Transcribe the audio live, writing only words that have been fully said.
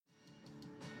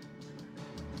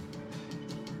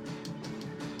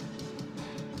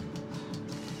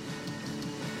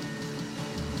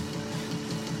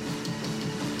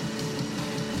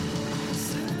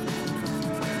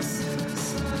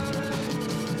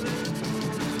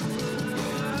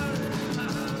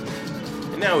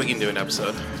Now we can do an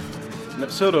episode. An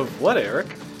episode of what, Eric?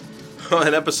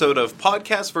 An episode of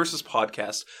Podcast versus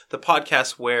Podcast. The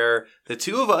podcast where the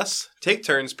two of us take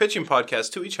turns pitching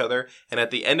podcasts to each other, and at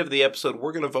the end of the episode,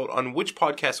 we're going to vote on which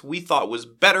podcast we thought was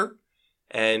better.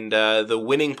 And the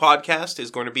winning podcast is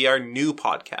going to be our new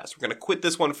podcast. We're going to quit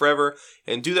this one forever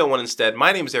and do that one instead.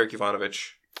 My name is Eric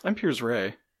Ivanovich. I'm Piers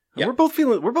Ray. Yeah. We're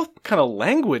both kind of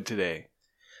languid today.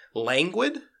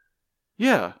 Languid?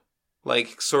 Yeah.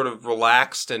 Like sort of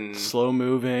relaxed and... Slow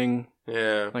moving.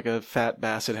 Yeah. Like a fat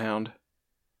basset hound.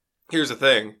 Here's the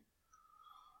thing.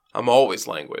 I'm always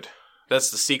languid. That's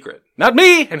the secret. Not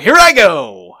me, and here I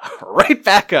go! Right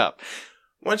back up.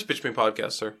 Why don't you pitch me a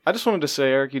podcast, sir? I just wanted to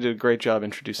say, Eric, you did a great job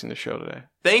introducing the show today.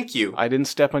 Thank you. I didn't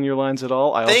step on your lines at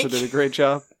all. I also Thank did a great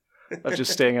job of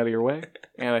just staying out of your way.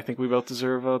 And I think we both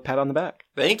deserve a pat on the back.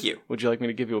 Thank you. Would you like me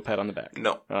to give you a pat on the back?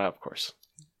 No. Of course.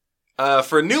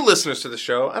 For new listeners to the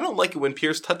show, I don't like it when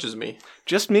Piers touches me.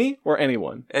 Just me or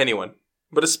anyone? Anyone.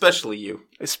 But especially you.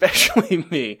 Especially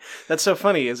me. That's so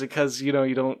funny. Is it because, you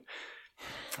don't...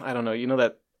 I don't know. You know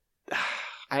that...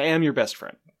 I am your best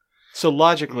friend. So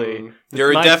logically...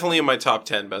 You're definitely in my top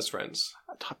 10 best friends.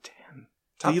 Top 10?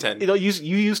 Top 10.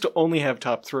 You used to only have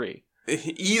top 3.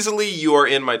 Easily, you are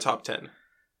in my top 10.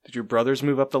 Did your brothers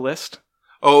move up the list?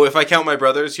 Oh, if I count my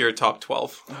brothers, you're top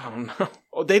 12. Oh, no.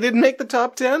 Oh, they didn't make the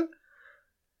top 10?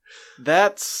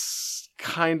 That's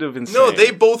kind of insane. No,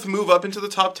 they both move up into the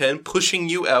top 10, pushing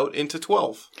you out into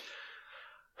 12.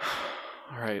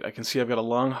 All right, I can see I've got a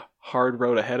long, hard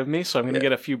road ahead of me, so I'm going to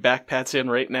get a few back pats in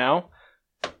right now.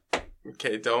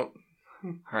 Okay, don't.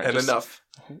 All right, and enough.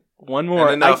 One more.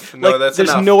 And enough. No, that's there's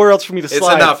enough. There's nowhere else for me to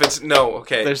slide. It's enough. No,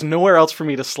 okay. There's nowhere else for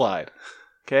me to slide.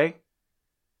 Okay?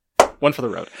 One for the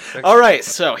road. Okay. All right,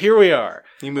 so here we are.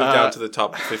 You moved down to the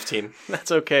top 15.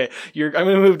 That's okay. I'm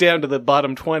going to move down to the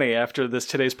bottom 20 after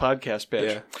today's podcast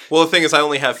pitch. Yeah. Well, the thing is, I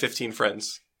only have 15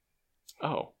 friends.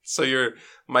 Oh. So you're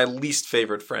my least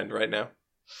favorite friend right now.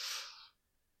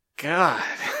 God.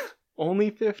 Only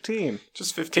 15.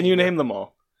 Just 15. Can you name them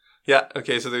all? Yeah.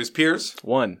 Okay, so there's Piers.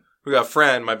 1. We got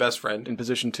Fran, my best friend. In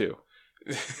position 2.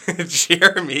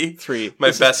 Jeremy. 3.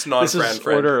 My best non-Fran friend. This is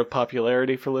order of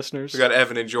popularity for listeners. We got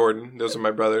Evan and Jordan. Those are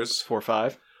my brothers. 4,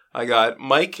 5. I got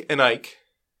Mike and Ike.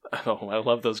 Oh, I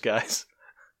love those guys.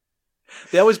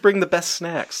 They always bring the best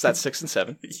snacks. That's 6 and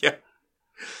 7. Yeah.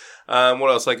 What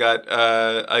else I got?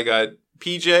 I got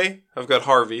PJ. I've got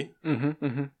Harvey.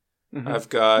 I've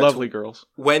got... Lovely girls.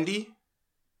 Wendy.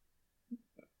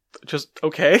 Just,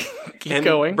 okay. Keep and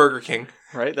going. Burger King.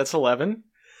 Right, that's 11.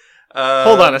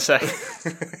 Hold on a second.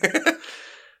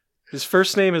 His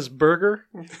first name is Burger?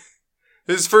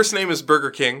 His first name is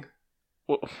Burger King.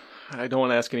 Well, I don't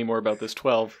want to ask any more about this.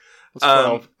 12.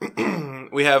 What's 12?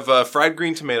 We have fried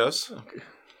green tomatoes.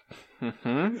 Okay.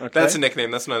 Okay. That's a nickname.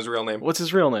 That's not his real name. What's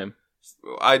his real name?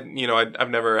 I've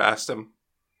never asked him.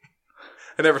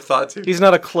 I never thought to. He's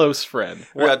not a close friend.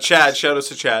 We got Chad. Shout outs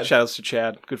to Chad. Shout outs to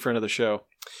Chad. Good friend of the show.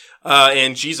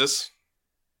 And Jesus.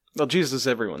 Well, Jesus is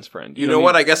everyone's friend. You know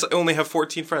what? I guess I only have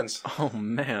 14 friends. Oh,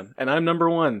 man. And I'm number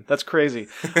 1. That's crazy.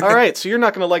 All right, so you're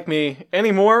not going to like me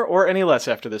any more or any less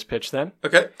after this pitch, then.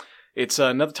 Okay. It's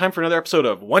another time for another episode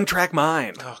of One Track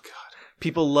Mind. Oh, God.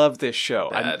 People love this show.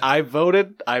 I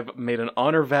voted. I've made an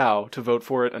honor vow to vote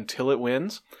for it until it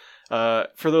wins. For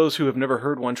those who have never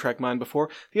heard One Track Mind before,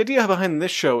 the idea behind this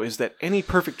show is that any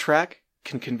perfect track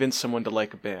can convince someone to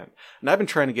like a band. And I've been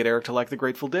trying to get Eric to like the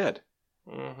Grateful Dead.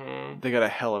 Mm-hmm. They got a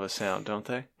hell of a sound, don't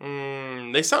they?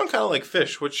 They sound kind of like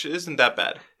Fish, which isn't that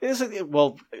bad.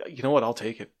 Well, you know what? I'll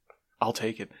take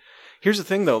it. Here's the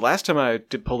thing, though. Last time I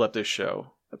pulled up this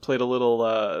show, I played a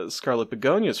little Scarlet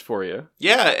Begonias for you.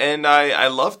 Yeah, and I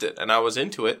loved it, and I was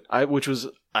into it. Which was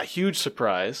a huge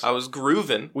surprise. I was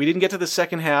grooving. We didn't get to the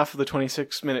second half of the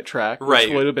 26-minute track, which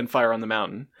right. would have been Fire on the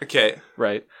Mountain. Okay.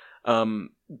 Right.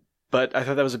 But I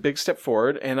thought that was a big step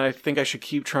forward, and I think I should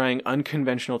keep trying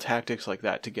unconventional tactics like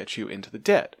that to get you into the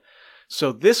Dead.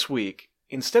 So this week,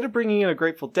 instead of bringing in a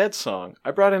Grateful Dead song,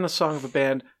 I brought in a song of a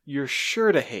band you're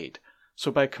sure to hate.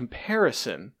 So by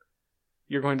comparison,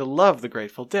 you're going to love the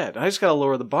Grateful Dead. And I just got to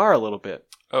lower the bar a little bit.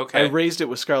 Okay. I raised it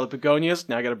with Scarlet Begonias.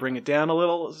 Now I got to bring it down a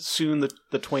little. Soon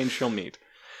the twain shall meet.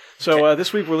 So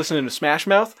this week we're listening to Smash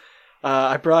Mouth.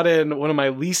 I brought in one of my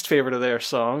least favorite of their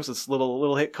songs. This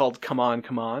little hit called Come On,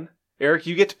 Come On. Eric,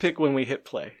 you get to pick when we hit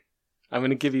play. I'm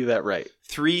going to give you that right.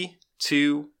 3,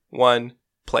 2, 1,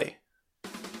 play.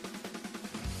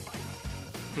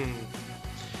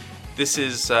 This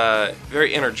is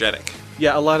very energetic.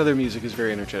 Yeah, a lot of their music is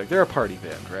very energetic. They're a party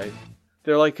band, right?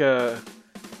 They're like they're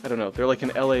like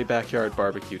an LA backyard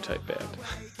barbecue type band.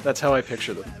 That's how I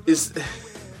picture them.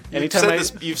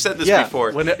 You've said this before.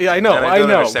 I know. And I don't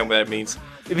understand what that means.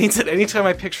 It means that anytime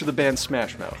I picture the band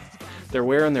Smash Mouth, they're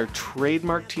wearing their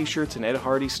trademark T-shirts and Ed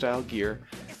Hardy style gear,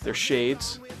 their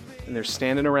shades, and they're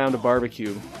standing around a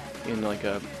barbecue in like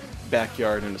a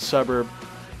backyard in a suburb.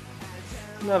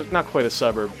 Not quite a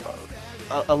suburb,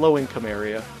 a low income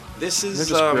area. This is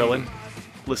they're just grilling,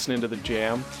 listening to the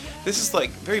Jam. This is like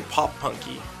very pop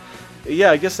punky.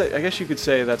 Yeah, I guess you could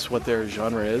say that's what their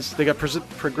genre is. They got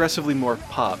progressively more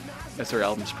pop as their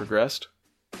albums progressed.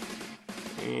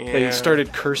 Yeah. They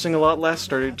started cursing a lot less,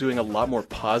 started doing a lot more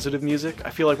positive music.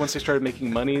 I feel like once they started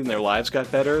making money and their lives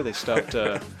got better, they stopped,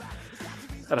 I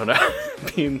don't know,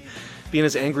 being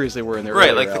as angry as they were in their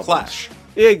earlier like albums. The Clash.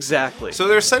 Exactly. So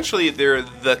they're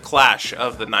the Clash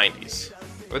of the 90s.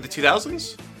 Or the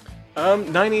 2000s?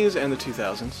 90s and the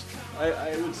 2000s.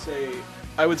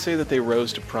 I would say that they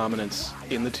rose to prominence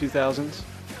in the 2000s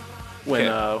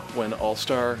when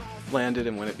All-Star landed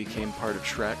and when it became part of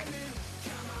Shrek.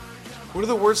 What are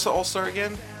the words to All-Star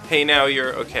again? Hey, now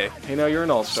you're... Okay. Hey, now you're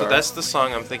an All-Star. So that's the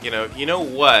song I'm thinking of. You know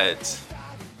what?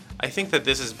 I think that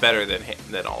this is better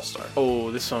than All-Star.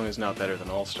 Oh, this song is not better than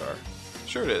All-Star.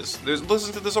 Sure it is.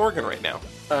 Listen to this organ right now.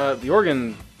 The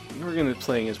organ they're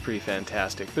playing is pretty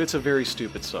fantastic, but it's a very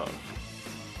stupid song.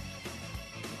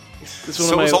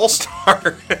 So is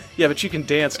All-Star. Yeah, but you can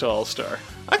dance to All-Star.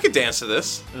 I could dance to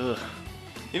this. Ugh.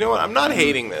 You know what? I'm not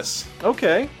hating this.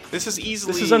 Okay. This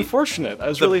is unfortunate. I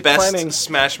was the really best planning...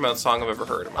 Smash Mouth song I've ever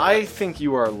heard in my I life. think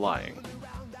you are lying.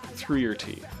 Through your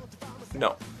teeth.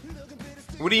 No.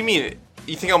 What do you mean?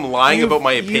 You think I'm lying about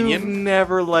my opinion? You've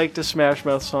never liked a Smash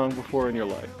Mouth song before in your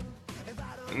life.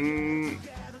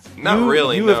 Not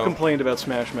really, You no. have complained about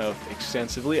Smash Mouth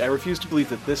extensively. I refuse to believe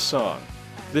that this song,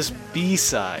 this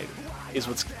B-side, is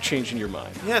what's changing your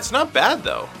mind. Yeah, it's not bad,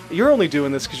 though. You're only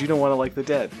doing this because you don't want to like the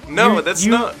Dead. No, that's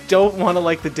not... You don't want to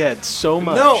like the Dead so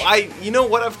much. No, you know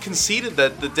what? I've conceded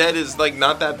that the Dead is, like,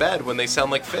 not that bad when they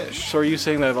sound like Fish. So are you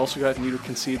saying that I've also gotten you to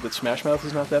concede that Smash Mouth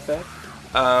is not that bad?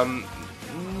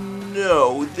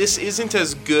 No, this isn't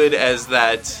as good as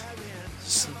that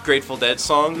Grateful Dead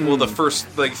song. Well, the first,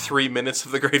 3 minutes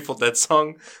of the Grateful Dead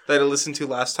song that I listened to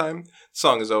last time. The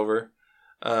song is over.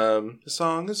 The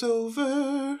song is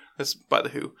over. That's by The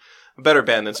Who. A better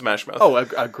band than Smash Mouth. Oh,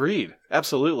 agreed.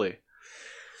 Absolutely.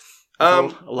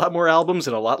 A lot more albums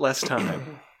in a lot less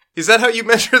time. Is that how you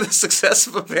measure the success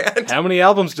of a band? How many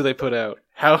albums do they put out?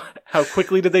 How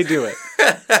quickly did they do it?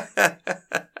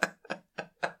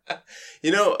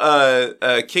 You know,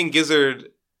 King Gizzard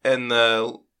and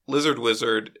the Lizard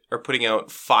Wizard are putting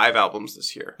out 5 albums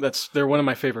this year. They're one of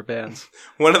my favorite bands.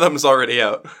 One of them is already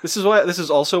out. This is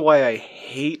also why I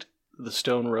hate the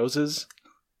Stone Roses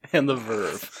and the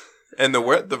Verve. And the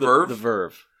what? The Verve? The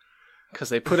Verve. Because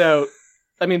they put out...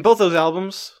 I mean, both those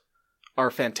albums are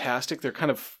fantastic. They're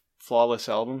kind of flawless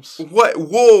albums. What?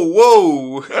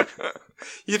 Whoa.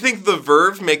 You think the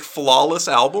Verve make flawless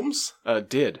albums?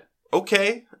 Did.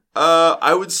 Okay.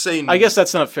 I would say... I guess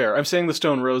that's not fair. I'm saying the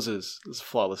Stone Roses is a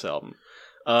flawless album.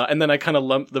 And then I kind of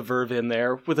lumped the Verve in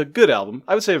there with a good album.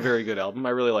 I would say a very good album.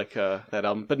 I really like that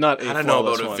album, but not a flawless one. I don't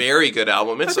know about a very good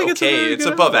album. It's okay. It's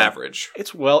above average.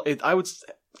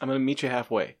 I'm going to meet you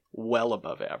halfway. Well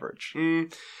above average.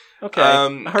 Okay. All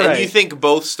right. And you think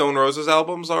both Stone Roses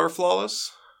albums are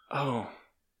flawless? Oh,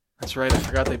 that's right. I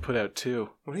forgot they put out 2.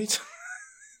 What are you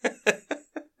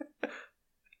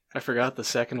I forgot the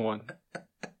second one.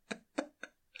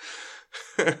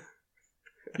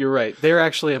 You're right. They're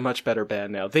actually a much better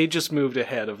band now. They just moved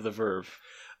ahead of the Verve.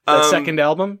 That second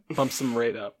album bumps them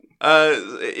right up.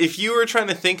 If you were trying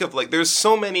to think of, there's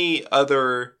so many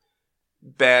other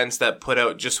bands that put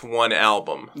out just one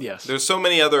album. Yes. There's so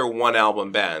many other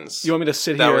one-album bands. You want me to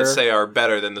sit that here... I would say are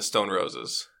better than the Stone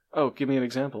Roses. Oh, give me an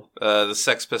example. The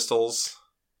Sex Pistols.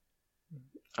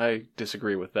 I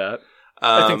disagree with that.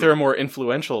 I think they're a more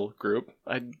influential group.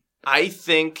 I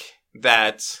think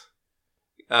that...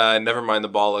 Never Mind the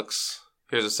Bollocks.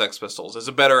 Here's the Sex Pistols. It's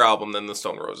a better album than the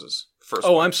Stone Roses.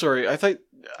 I'm sorry. I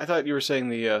thought you were saying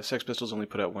the Sex Pistols only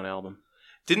put out one album.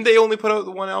 Didn't they only put out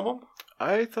the one album?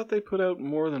 I thought they put out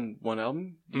more than one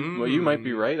album. Well, you might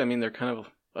be right. I mean, they're kind of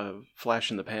a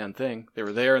flash in the pan thing. They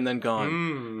were there and then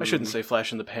gone. I shouldn't say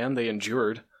flash in the pan. They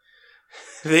endured.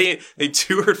 They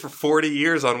toured for 40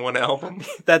 years on one album.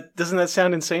 Doesn't that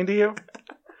sound insane to you?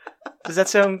 Does that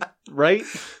sound right?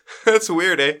 That's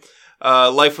weird, eh?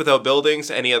 Life Without Buildings,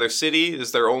 Any Other City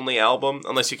is their only album,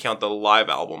 unless you count the live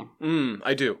album.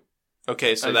 I do.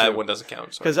 Okay, so that one doesn't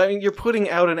count. Because, I mean, you're putting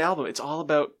out an album. It's all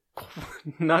about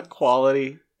not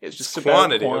quality. It's just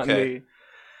quantity, about quantity.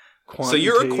 Okay. So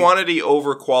you're a quantity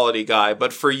over quality guy,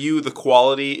 but for you, the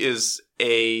quality is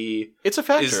It's a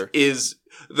factor. Is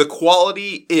the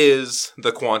quality is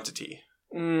the quantity.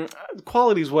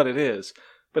 Quality's what it is.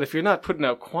 But if you're not putting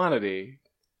out quantity,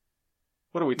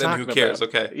 what are we talking about? Then who cares?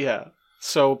 Okay. Yeah.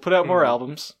 So put out more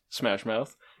albums, Smash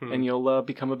Mouth, and you'll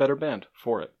become a better band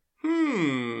for it.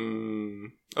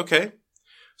 Okay.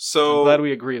 So I'm glad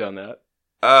we agreed on that.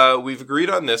 We've agreed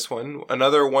on this one.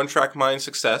 Another One Track Mind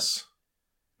success.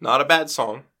 Not a bad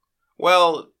song.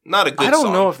 Well, not a good song. I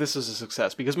don't know if this is a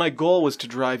success, because my goal was to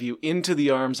drive you into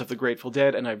the arms of the Grateful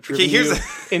Dead, and I've driven you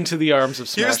into the arms of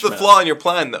Smash Mouth. Here's the flaw in your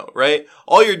plan, though, right?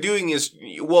 All you're doing is,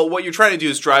 what you're trying to do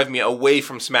is drive me away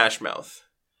from Smash Mouth.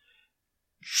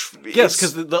 Yes,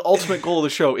 because the ultimate goal of the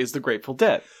show is the Grateful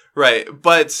Dead. Right,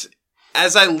 but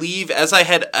as I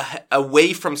head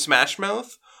away from Smash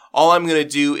Mouth, all I'm going to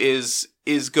do is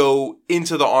go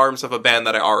into the arms of a band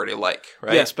that I already like,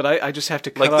 right? Yes, but I just have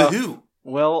to cut off... Like The Who.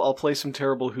 Well, I'll play some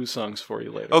terrible Who songs for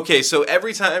you later. Okay, so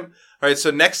every time... Alright, so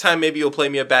next time maybe you'll play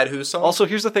me a bad Who song? Also,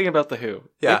 here's the thing about The Who.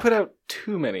 Yeah. They put out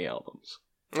too many albums.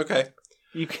 Okay.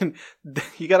 You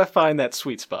gotta find that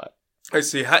sweet spot. I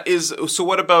see. So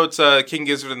what about King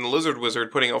Gizzard and the Lizard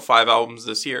Wizard putting out 5 albums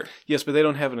this year? Yes, but they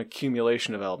don't have an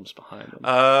accumulation of albums behind them.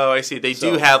 Oh, I see. They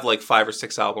do have like 5 or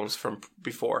 6 albums from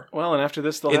before. Well, and after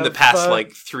this they'll have... In the past,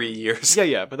 3 years.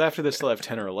 Yeah, but after this they'll have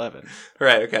 10 or 11.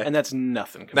 Right, okay. And that's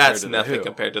nothing compared to The Who. That's nothing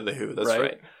compared to The Who, that's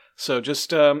right. So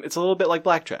just, it's a little bit like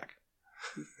blackjack.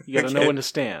 You gotta know when to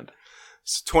stand.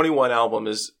 So 21 album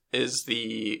is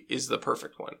the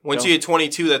perfect one. Once you hit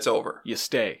 22, that's over. You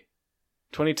stay.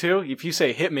 22? If you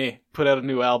say, hit me, put out a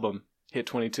new album, hit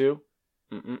 22,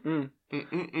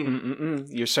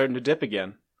 you're starting to dip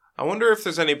again. I wonder if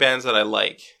there's any bands that I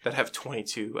like that have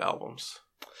 22 albums.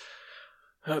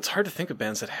 It's hard to think of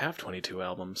bands that have 22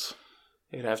 albums.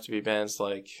 It'd have to be bands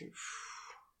like...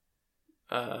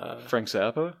 Frank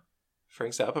Zappa?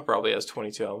 Frank Zappa probably has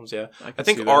 22 albums, yeah. I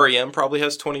think R.E.M. probably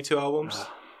has 22 albums.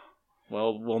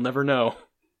 Well, we'll never know.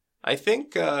 I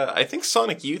think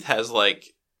Sonic Youth has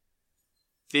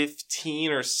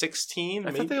 15 or 16.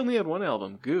 I thought they only had one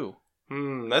album, Goo.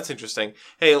 That's interesting.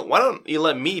 Hey, why don't you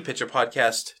let me pitch a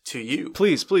podcast to you?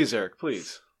 Please, Eric,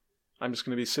 please. I'm just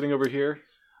going to be sitting over here.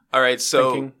 All right,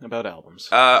 so thinking about albums.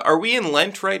 Are we in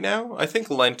Lent right now? I think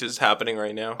Lent is happening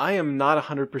right now. I am not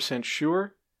 100%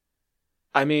 sure.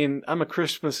 I mean, I'm a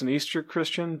Christmas and Easter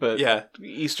Christian, but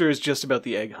Easter is just about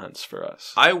the egg hunts for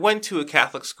us. I went to a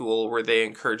Catholic school where they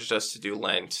encouraged us to do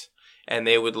Lent, and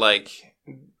they would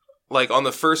on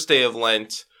the first day of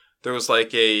Lent, there was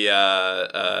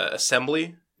a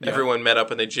assembly. Yeah. Everyone met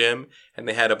up in the gym, and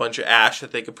they had a bunch of ash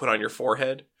that they could put on your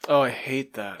forehead. Oh, I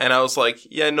hate that. And I was like,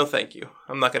 yeah, no thank you.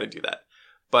 I'm not going to do that.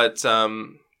 But,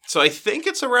 so I think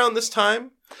it's around this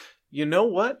time. You know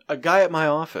what? A guy at my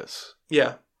office.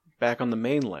 Yeah. Back on the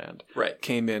mainland. Right.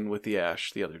 Came in with the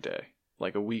ash the other day.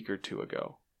 Like a week or two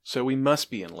ago. So we must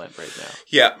be in Lent right now.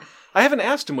 Yeah. I haven't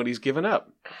asked him what he's given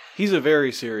up. He's a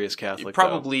very serious Catholic. He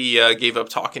probably gave up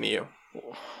talking to you.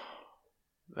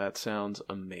 That sounds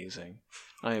amazing.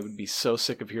 I would be so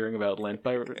sick of hearing about Lent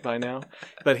by now.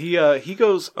 But he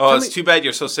goes... Oh, it's too bad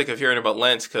you're so sick of hearing about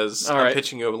Lent, because I'm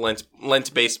pitching you a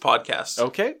Lent-based podcast.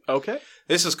 Okay.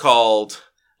 This is called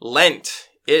Lent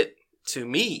It to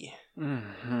Me.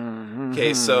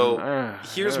 Okay, so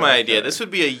here's my idea. This would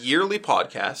be a yearly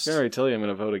podcast. I can already tell you I'm going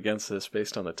to vote against this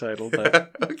based on the title.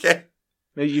 But okay.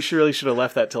 Maybe you really should have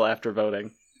left that till after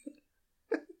voting.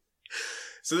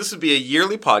 So this would be a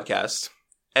yearly podcast,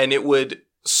 and it would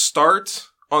start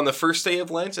on the first day of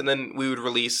Lent, and then we would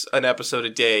release an episode a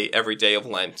day every day of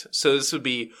Lent. So this would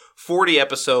be 40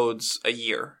 episodes a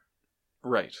year.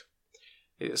 Right.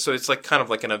 So it's kind of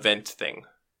like an event thing,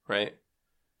 right?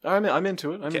 I'm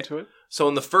into it. I'm into it. So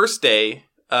on the first day...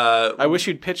 I wish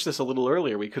you'd pitched this a little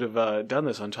earlier. We could have done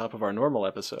this on top of our normal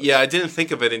episodes. Yeah, I didn't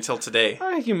think of it until today.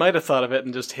 You might have thought of it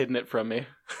and just hidden it from me.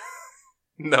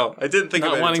 No, I didn't think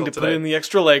of it until today. Not wanting to put in the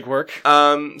extra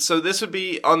legwork. So this would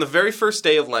be on the very first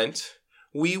day of Lent.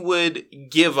 We would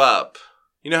give up.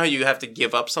 You know how you have to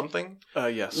give up something?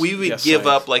 Yes. We would give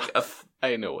up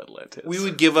I know what Lent is. We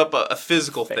would give up a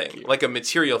physical thing, like a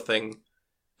material thing,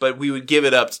 but we would give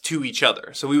it up to each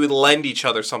other. So we would lend each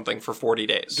other something for 40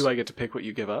 days. Do I get to pick what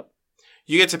you give up?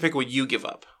 You get to pick what you give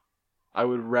up. I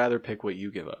would rather pick what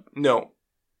you give up. No.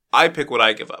 I pick what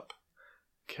I give up.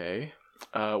 Okay.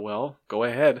 Well, go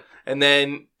ahead. And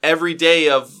then every day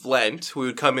of Lent, we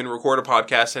would come in, record a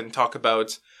podcast, and talk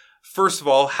about, first of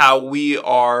all, how we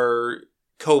are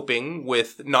coping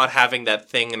with not having that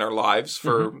thing in our lives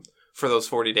for those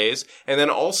 40 days. And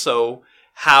then also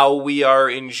how we are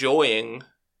enjoying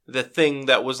the thing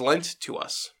that was lent to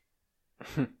us.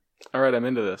 All right, I'm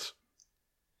into this.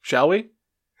 Shall we?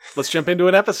 Let's jump into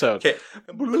an episode. Okay.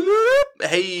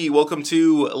 Hey, welcome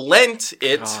to Lent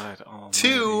It God almighty.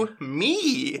 to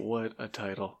Me. What a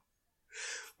title.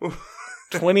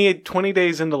 20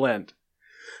 days into Lent.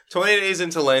 20 days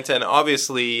into Lent, and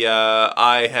obviously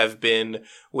I have been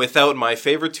without my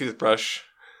favorite toothbrush.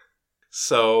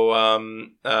 So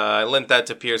I lent that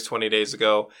to Piers 20 days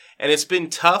ago, and it's been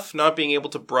tough not being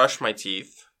able to brush my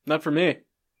teeth. Not for me.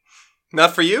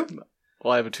 Not for you?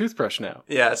 Well, I have a toothbrush now.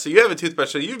 Yeah, so you have a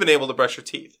toothbrush, so you've been able to brush your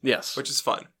teeth. Yes. Which is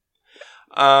fun.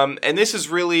 And this is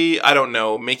really, I don't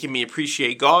know, making me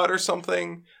appreciate God or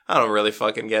something. I don't really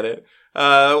fucking get it.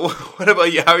 What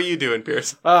about you? How are you doing,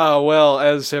 Piers? Well,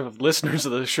 as listeners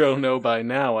of the show know by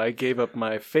now, I gave up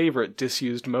my favorite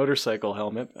disused motorcycle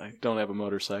helmet. I don't have a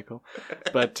motorcycle.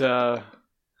 But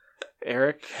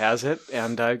Eric has it,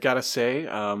 and I gotta say...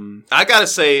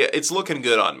 it's looking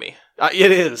good on me.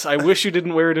 It is. I wish you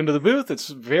didn't wear it into the booth. It's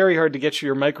very hard to get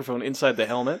your microphone inside the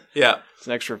helmet. Yeah. It's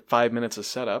an extra 5 minutes of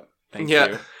setup. Thank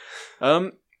you.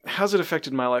 How's it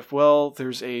affected my life? Well,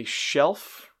 there's a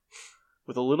shelf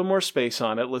with a little more space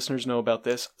on it. Listeners know about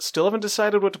this. Still haven't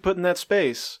decided what to put in that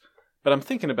space, but I'm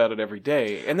thinking about it every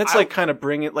day. And that's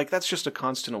that's just a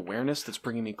constant awareness that's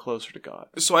bringing me closer to God.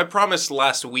 So I promised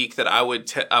last week that I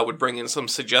would bring in some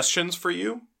suggestions for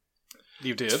you.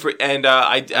 You did.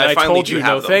 I finally told do you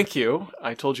have no them. thank you.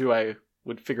 I told you I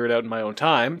would figure it out in my own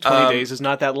time. 20 days is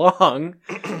not that long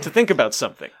to think about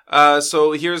something.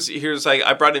 So here's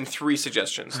I brought in 3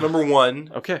 suggestions. Number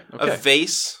 1, Okay. a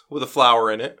vase with a flower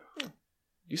in it.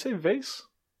 You say vase?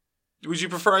 Would you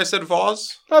prefer I said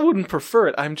vase? I wouldn't prefer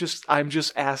it. I'm just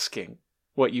asking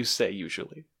what you say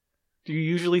usually. Do you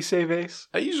usually say vase?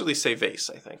 I usually say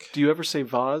vase, I think. Do you ever say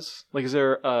vase? Like, is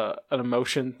there an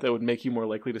emotion that would make you more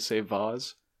likely to say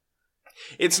vase?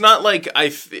 It's not like I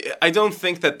don't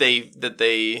think that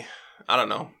they I don't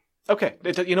know. Okay,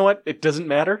 you know what? It doesn't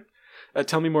matter.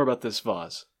 Tell me more about this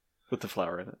vase with the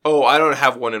flower in it. Oh, I don't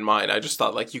have one in mind. I just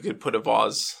thought like you could put a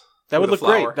vase. That would with look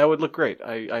a flower. great. That would look great.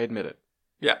 I admit it.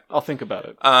 Yeah, I'll think about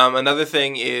it. Another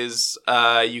thing is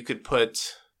you could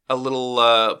put a little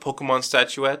Pokemon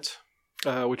statuette.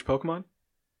 Which Pokemon?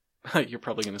 You're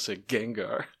probably going to say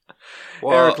Gengar.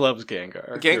 Well, Eric loves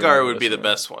Gengar. Gengar would be the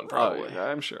best one, probably. Oh, yeah,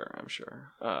 I'm sure.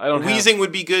 I don't. Weezing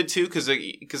would be good too, because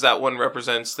that one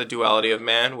represents the duality of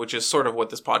man, which is sort of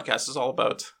what this podcast is all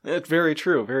about. It's very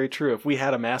true. Very true. If we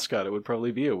had a mascot, it would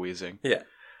probably be a Weezing. Yeah,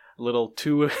 little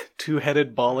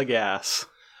two-headed ball of gas.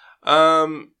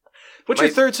 What's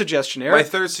your third suggestion, Eric? My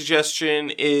third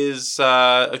suggestion is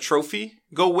a trophy.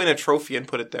 Go win a trophy and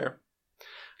put it there.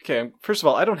 Okay, first of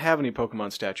all, I don't have any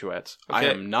Pokemon statuettes. Okay.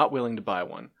 I am not willing to buy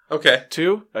one. Okay.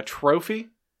 2, a trophy.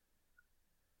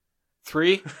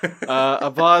 3,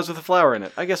 a vase with a flower in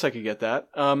it. I guess I could get that.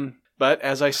 But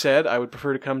as I said, I would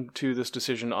prefer to come to this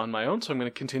decision on my own, so I'm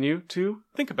going to continue to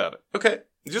think about it. Okay.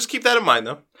 Just keep that in mind,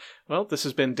 though. Well, this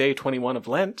has been day 21 of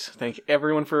Lent. Thank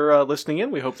everyone for listening in.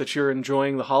 We hope that you're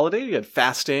enjoying the holiday and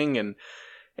fasting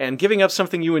and giving up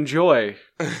something you enjoy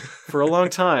for a long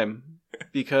time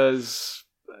because...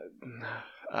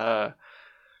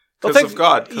 Because of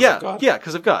God. Yeah,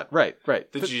 because of God. Right.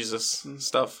 The Jesus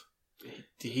stuff.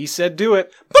 He said do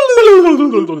it.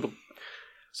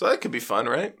 So that could be fun,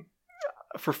 right?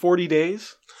 For 40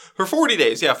 days? For 40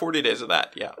 days, yeah, 40 days of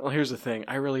that, yeah. Well, here's the thing.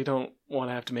 I really don't want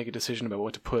to have to make a decision about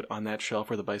what to put on that shelf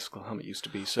where the bicycle helmet used to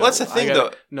be. So well, that's the thing,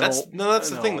 though. That's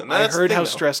the thing. I heard how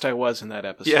stressed I was in that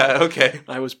episode. Yeah, okay.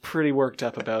 I was pretty worked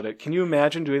up about it. Can you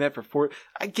imagine doing that for 40...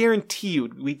 I guarantee you,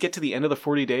 we'd get to the end of the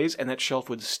 40 days and that shelf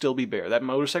would still be bare. That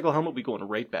motorcycle helmet would be going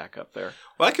right back up there.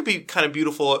 Well, that could be kind of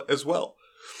beautiful as well.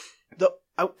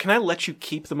 Can I let you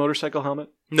keep the motorcycle helmet?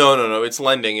 No. It's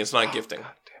lending. It's not gifting. God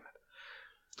damn it.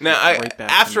 Now,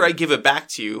 after I give it back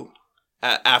to you,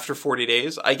 after 40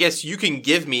 days, I guess you can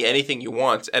give me anything you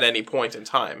want at any point in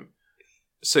time.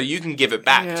 So you can give it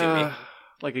back to me.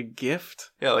 Like a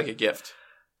gift? Yeah, like a gift.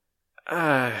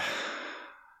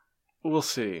 We'll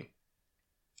see.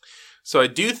 So I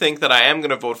do think that I am going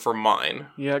to vote for mine.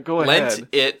 Yeah, go ahead. Lent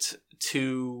it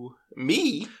to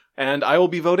me. And I will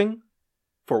be voting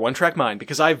for One Track Mind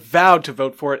because I vowed to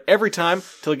vote for it every time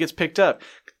till it gets picked up.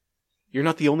 You're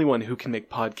not the only one who can make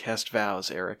podcast vows,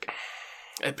 Eric.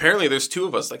 Apparently there's 2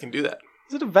 of us that can do that.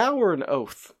 Is it a vow or an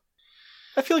oath?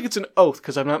 I feel like it's an oath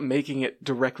because I'm not making it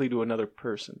directly to another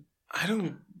person. I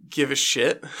don't give a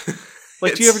shit.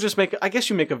 Like, do you ever just I guess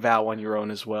you make a vow on your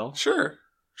own as well. Sure.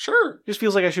 It just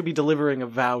feels like I should be delivering a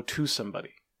vow to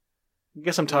somebody. I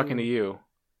guess I'm talking to you.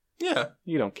 Yeah.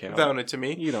 You don't count. Vowing it to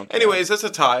me. You don't count. Anyways, that's a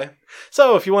tie.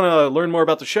 So, if you want to learn more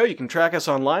about the show, you can track us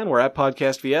online. We're at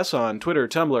Podcast VS on Twitter,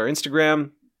 Tumblr, Instagram,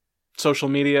 social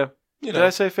media. Did I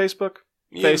say Facebook?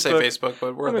 You didn't say Facebook,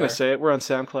 but we're I'm there. going to say it. We're on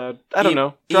SoundCloud. I don't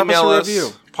know. Drop Email us us. a review.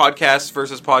 Podcast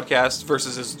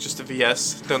versus is just a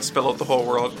VS. Don't spell out the whole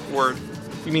word.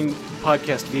 You mean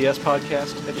podcast VS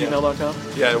podcast at gmail.com?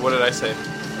 Yeah, what did I say?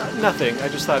 Nothing. I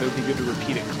just thought it would be good to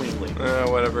repeat it cleanly.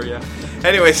 Whatever, yeah.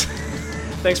 Anyways.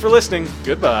 Thanks for listening.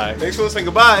 Goodbye. Thanks for listening.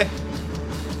 Goodbye.